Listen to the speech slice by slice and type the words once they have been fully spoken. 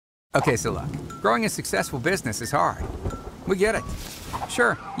Okay, so look, growing a successful business is hard. We get it.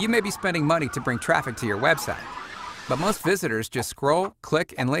 Sure, you may be spending money to bring traffic to your website, but most visitors just scroll,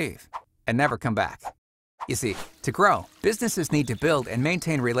 click, and leave, and never come back. You see, to grow, businesses need to build and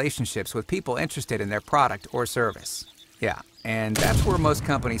maintain relationships with people interested in their product or service. Yeah, and that's where most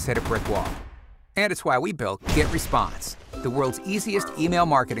companies hit a brick wall. And it's why we built Getresponse, the world's easiest email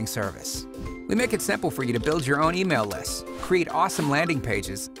marketing service. We make it simple for you to build your own email lists, create awesome landing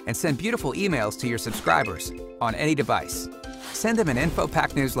pages, and send beautiful emails to your subscribers on any device. Send them an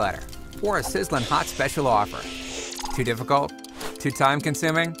info-packed newsletter or a sizzling hot special offer. Too difficult? Too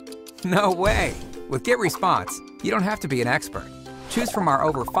time-consuming? No way! With Getresponse, you don't have to be an expert. Choose from our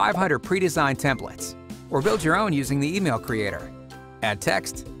over 500 pre-designed templates, or build your own using the email creator. Add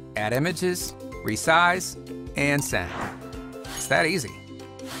text, add images, resize, and send. It's that easy.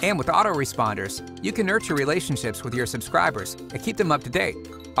 And with autoresponders, you can nurture relationships with your subscribers and keep them up to date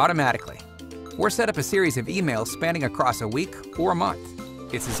automatically. Or set up a series of emails spanning across a week or a month.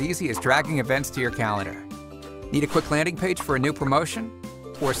 It's as easy as dragging events to your calendar. Need a quick landing page for a new promotion?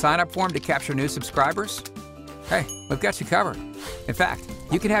 Or a sign-up form to capture new subscribers? Hey, we've got you covered. In fact,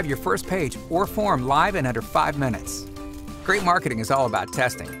 you can have your first page or form live in under 5 minutes. Great marketing is all about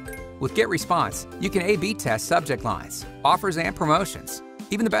testing. With Getresponse, you can A/B test subject lines, offers, and promotions.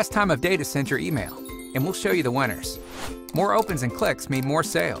 Even the best time of day to send your email, and we'll show you the winners. More opens and clicks mean more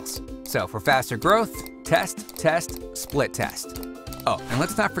sales. So for faster growth, test, test, split test. Oh, and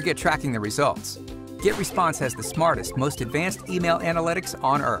let's not forget tracking the results. Getresponse has the smartest, most advanced email analytics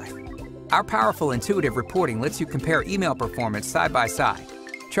on Earth. Our powerful, intuitive reporting lets you compare email performance side by side,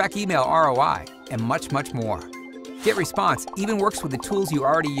 track email ROI, and much, much more. Getresponse even works with the tools you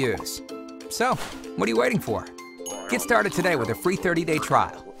already use. So, what are you waiting for? Get started today with a free 30-day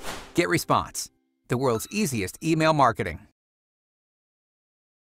trial. Getresponse, the world's easiest email marketing.